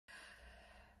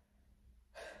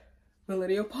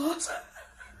Millennial pause.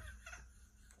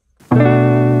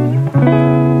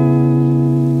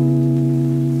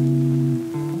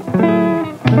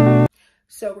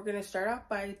 So we're going to start off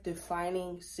by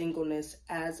defining singleness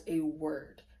as a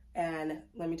word. And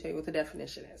let me tell you what the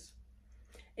definition is.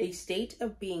 A state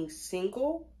of being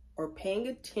single or paying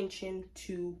attention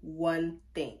to one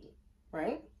thing,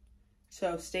 right?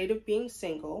 So state of being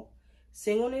single.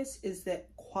 Singleness is the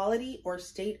quality or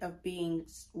state of being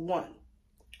one,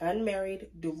 unmarried,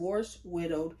 divorced,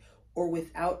 widowed, or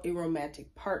without a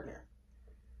romantic partner.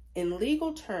 In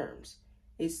legal terms,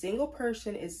 a single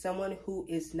person is someone who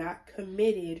is not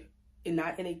committed,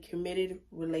 not in a committed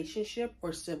relationship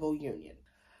or civil union.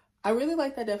 I really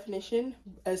like that definition,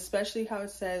 especially how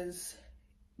it says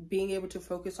being able to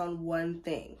focus on one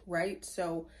thing, right?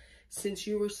 So since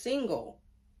you were single,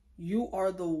 you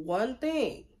are the one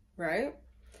thing, right?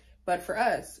 But for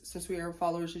us, since we are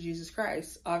followers of Jesus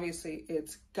Christ, obviously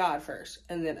it's God first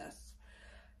and then us.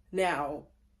 Now,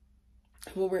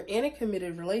 when we're in a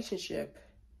committed relationship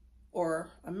or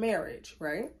a marriage,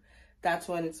 right? That's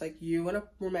when it's like you and a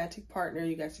romantic partner,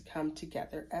 you guys come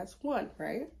together as one,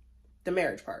 right? The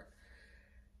marriage part.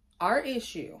 Our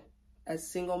issue as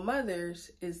single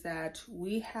mothers is that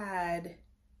we had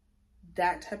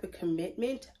that type of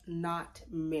commitment not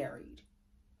married,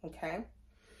 okay?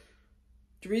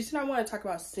 The reason I want to talk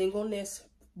about singleness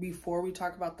before we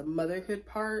talk about the motherhood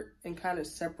part and kind of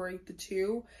separate the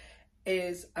two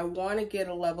is I want to get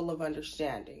a level of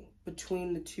understanding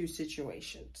between the two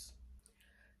situations.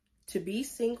 To be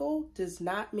single does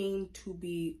not mean to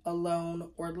be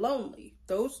alone or lonely.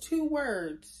 Those two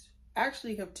words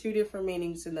actually have two different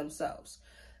meanings in themselves.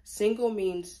 Single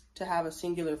means to have a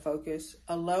singular focus.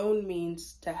 Alone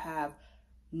means to have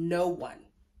no one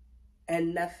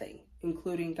and nothing,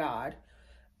 including God.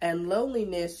 And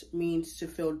loneliness means to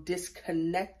feel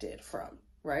disconnected from,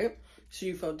 right? So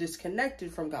you feel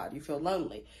disconnected from God, you feel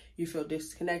lonely. You feel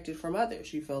disconnected from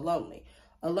others, you feel lonely.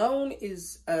 Alone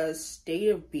is a state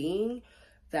of being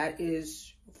that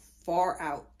is far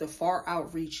out, the far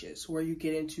out reaches where you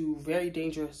get into very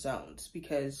dangerous zones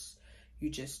because you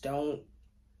just don't,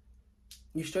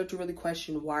 you start to really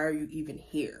question, why are you even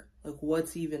here? Like,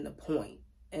 what's even the point?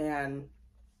 And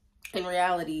in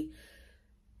reality,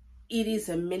 it is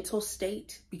a mental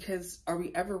state because are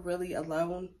we ever really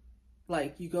alone?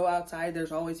 Like, you go outside,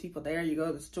 there's always people there. You go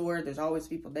to the store, there's always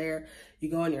people there. You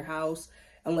go in your house,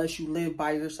 unless you live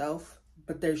by yourself,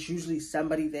 but there's usually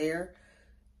somebody there.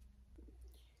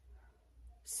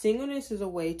 Singleness is a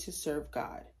way to serve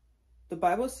God. The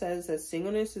Bible says that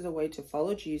singleness is a way to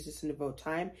follow Jesus and devote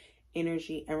time,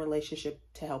 energy, and relationship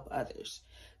to help others.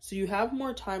 So you have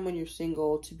more time when you're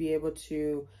single to be able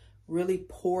to really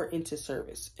pour into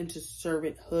service, into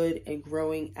servanthood and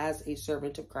growing as a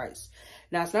servant of Christ.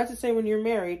 Now, it's not to say when you're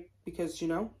married, because, you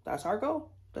know, that's our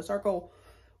goal. That's our goal.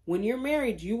 When you're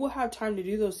married, you will have time to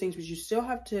do those things, but you still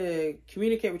have to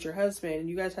communicate with your husband, and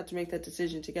you guys have to make that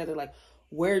decision together. Like,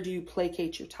 where do you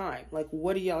placate your time? Like,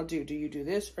 what do y'all do? Do you do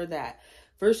this or that?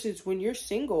 Versus when you're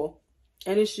single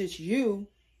and it's just you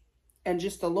and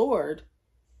just the Lord,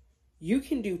 you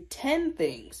can do 10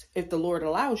 things if the Lord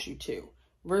allows you to.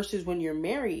 Versus when you're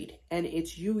married and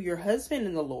it's you, your husband,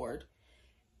 and the Lord,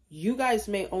 you guys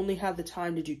may only have the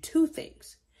time to do 2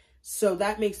 things. So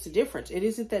that makes the difference. It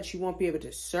isn't that you won't be able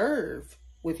to serve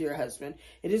with your husband.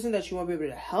 It isn't that you won't be able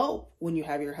to help when you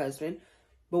have your husband.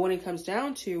 But when it comes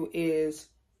down to is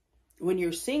when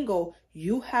you're single,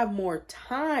 you have more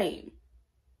time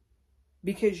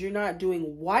because you're not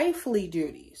doing wifely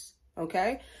duties.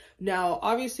 Okay? Now,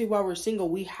 obviously, while we're single,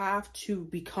 we have to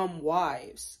become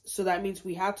wives. So that means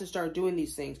we have to start doing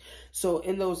these things. So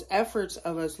in those efforts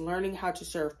of us learning how to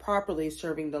serve properly,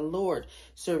 serving the Lord,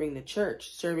 serving the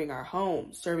church, serving our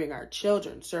home, serving our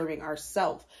children, serving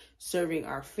ourselves, serving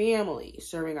our family,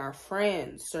 serving our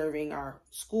friends, serving our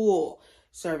school,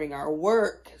 serving our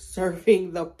work,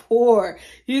 serving the poor.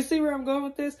 You see where I'm going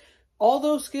with this? All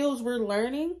those skills we're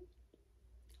learning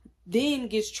then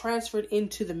gets transferred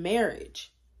into the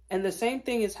marriage. And the same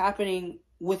thing is happening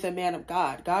with a man of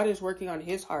God. God is working on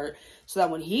his heart so that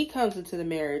when he comes into the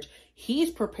marriage, he's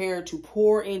prepared to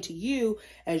pour into you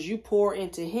as you pour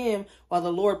into him while the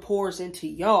Lord pours into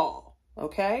y'all.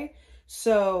 Okay?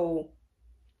 So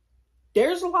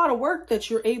there's a lot of work that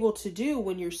you're able to do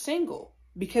when you're single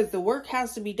because the work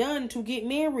has to be done to get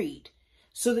married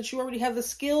so that you already have the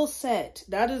skill set.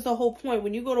 That is the whole point.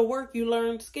 When you go to work, you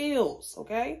learn skills.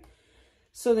 Okay?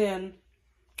 So then,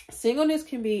 singleness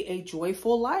can be a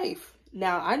joyful life.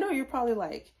 Now, I know you're probably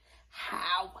like,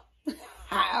 how?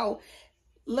 How?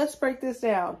 Let's break this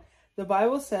down. The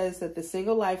Bible says that the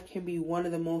single life can be one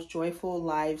of the most joyful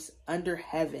lives under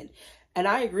heaven. And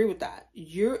I agree with that.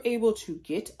 You're able to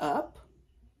get up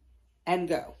and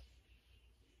go.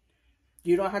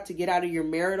 You don't have to get out of your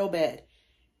marital bed,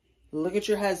 look at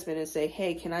your husband and say,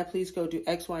 hey, can I please go do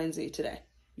X, Y, and Z today?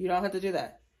 You don't have to do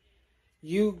that.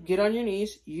 You get on your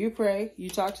knees, you pray, you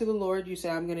talk to the Lord, you say,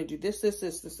 I'm going to do this.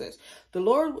 The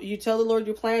Lord, you tell the Lord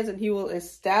your plans and he will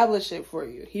establish it for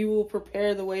you. He will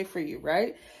prepare the way for you,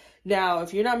 right? Now,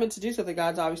 if you're not meant to do something,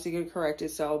 God's obviously going to correct it.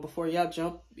 So before y'all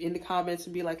jump in the comments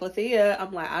and be like, Lethea,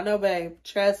 I'm like, I know, babe,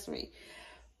 trust me.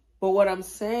 But what I'm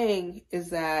saying is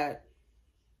that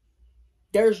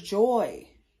there's joy.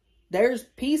 There's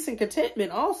peace and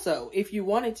contentment also, if you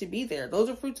want it to be there. Those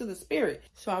are fruits of the Spirit.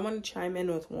 So I want to chime in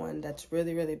with one that's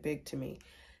really, really big to me.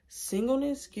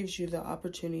 Singleness gives you the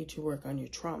opportunity to work on your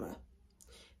trauma.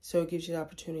 So it gives you the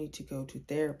opportunity to go to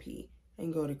therapy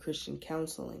and go to Christian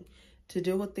counseling to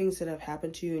deal with things that have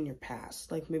happened to you in your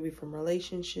past, like maybe from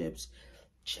relationships,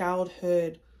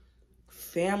 childhood,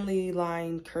 family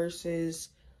line curses,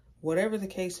 whatever the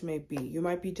case may be. You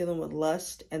might be dealing with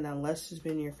lust, and that lust has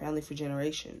been in your family for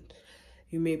generations.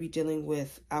 You may be dealing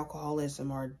with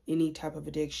alcoholism or any type of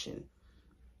addiction.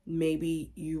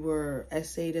 Maybe you were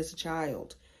SA'd as a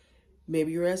child.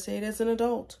 Maybe you're SA'd as an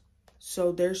adult.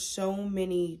 So there's so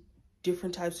many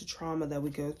different types of trauma that we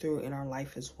go through in our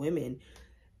life as women.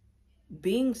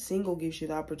 Being single gives you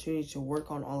the opportunity to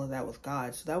work on all of that with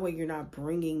God. So that way you're not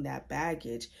bringing that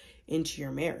baggage into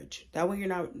your marriage. That way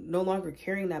you're no longer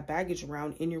carrying that baggage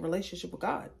around in your relationship with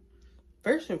God.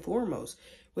 First and foremost,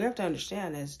 we have to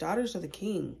understand, as daughters of the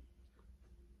King,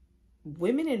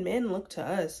 women and men look to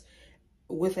us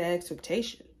with an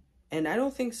expectation. And I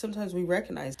don't think sometimes we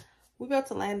recognize. We're about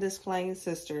to land this plane,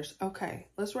 sisters. Okay,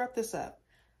 let's wrap this up.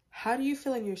 How do you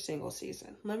feel in your single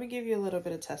season? Let me give you a little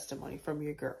bit of testimony from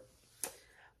your girl.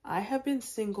 I have been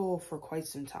single for quite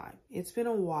some time. It's been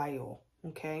a while,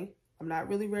 okay? I'm not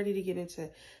really ready to get into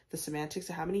the semantics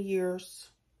of how many years,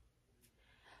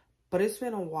 but it's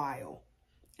been a while.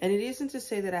 And it isn't to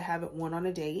say that I haven't went on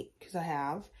a date, because I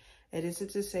have. It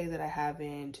isn't to say that I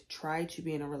haven't tried to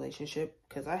be in a relationship,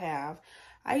 because I have.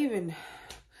 I even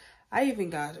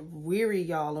got weary,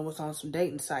 y'all, and was on some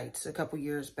dating sites a couple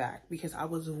years back because I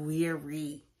was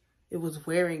weary. It was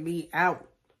wearing me out.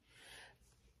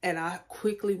 And I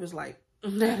quickly was like,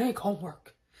 that ain't gonna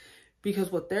work.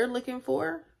 Because what they're looking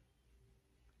for,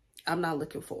 I'm not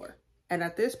looking for. And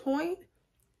at this point,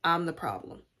 I'm the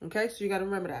problem. Okay? So you got to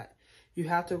remember that. You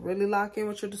have to really lock in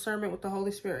with your discernment with the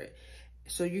Holy Spirit.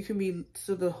 So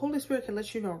the Holy Spirit can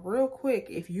let you know real quick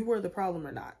if you were the problem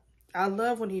or not. I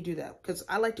love when he do that because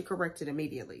I like to correct it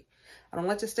immediately. I don't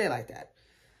like to stay like that.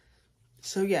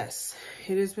 So yes,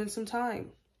 it has been some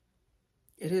time.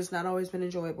 It has not always been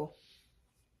enjoyable.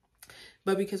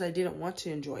 But because I didn't want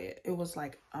to enjoy it, it was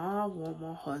like, I want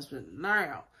my husband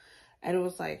now. And it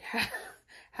was like,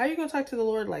 how are you going to talk to the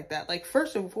Lord like that? Like,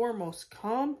 first and foremost,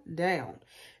 calm down.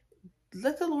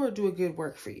 Let the Lord do a good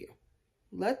work for you.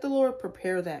 Let the Lord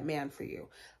prepare that man for you.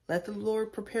 Let the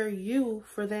Lord prepare you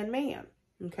for that man.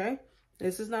 Okay?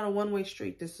 This is not a one-way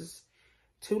street. This is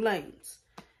 2 lanes.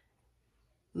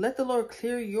 Let the Lord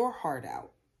clear your heart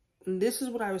out. And this is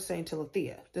what I was saying to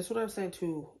Lethea. This is what I was saying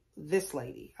to this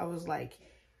lady. I was like,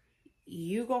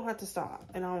 you gonna have to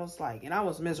stop. And I was like, and I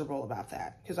was miserable about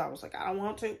that. Because I was like, I don't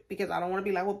want to. Because I don't want to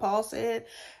be like what Paul said.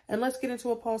 And let's get into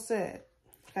what Paul said.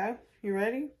 Okay? You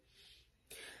ready?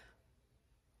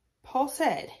 Paul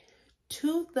said,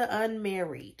 to the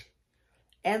unmarried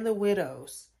and the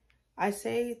widows, I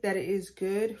say that it is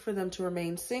good for them to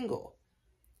remain single,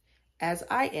 as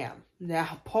I am.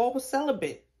 Now, Paul was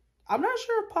celibate. I'm not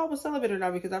sure if Paul was celibate or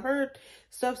not, because I've heard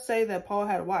stuff say that Paul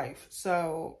had a wife.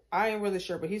 So I ain't really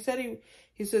sure. But he said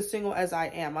he said single as I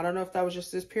am. I don't know if that was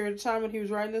just this period of time when he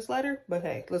was writing this letter. But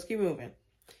hey, let's keep moving.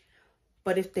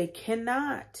 But if they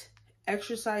cannot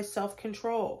exercise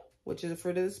self-control, which is a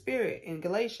fruit of the Spirit in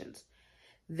Galatians,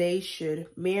 they should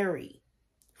marry.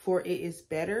 For it is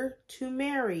better to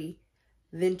marry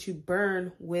than to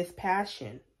burn with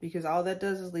passion, because all that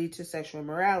does is lead to sexual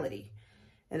immorality.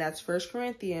 And that's 1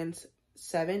 Corinthians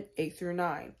 7, 8 through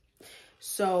 9.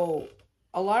 So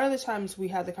a lot of the times we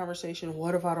have the conversation,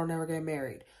 what if I don't ever get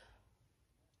married?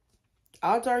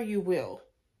 Odds are you will.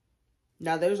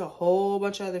 Now there's a whole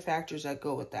bunch of other factors that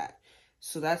go with that.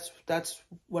 So that's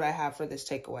what I have for this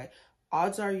takeaway.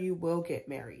 Odds are you will get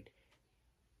married.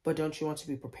 But don't you want to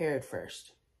be prepared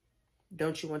first?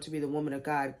 Don't you want to be the woman of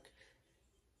God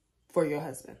for your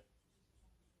husband?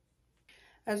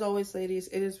 As always, ladies,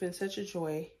 it has been such a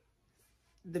joy,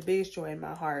 the biggest joy in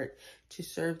my heart, to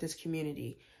serve this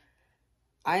community.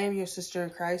 I am your sister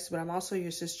in Christ, but I'm also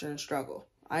your sister in struggle.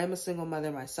 I am a single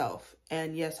mother myself.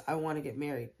 And yes, I want to get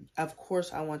married. Of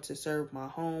course, I want to serve my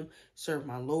home, serve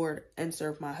my Lord, and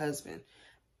serve my husband.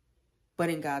 But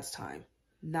in God's time,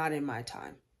 not in my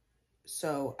time.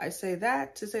 So I say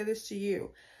that to say this to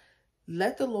you.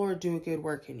 Let the Lord do a good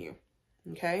work in you.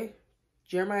 Okay?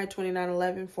 Jeremiah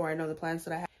 29:11, for I know the plans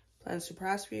that I have. Plans to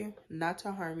prosper you, not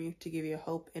to harm you, to give you a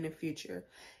hope and a future.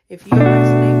 If you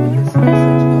resonate with this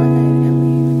message, go ahead and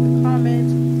leave a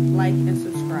comment, like, and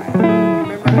subscribe.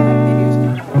 Remember, I have videos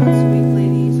coming out once a week,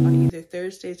 ladies, on either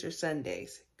Thursdays or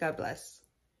Sundays. God bless.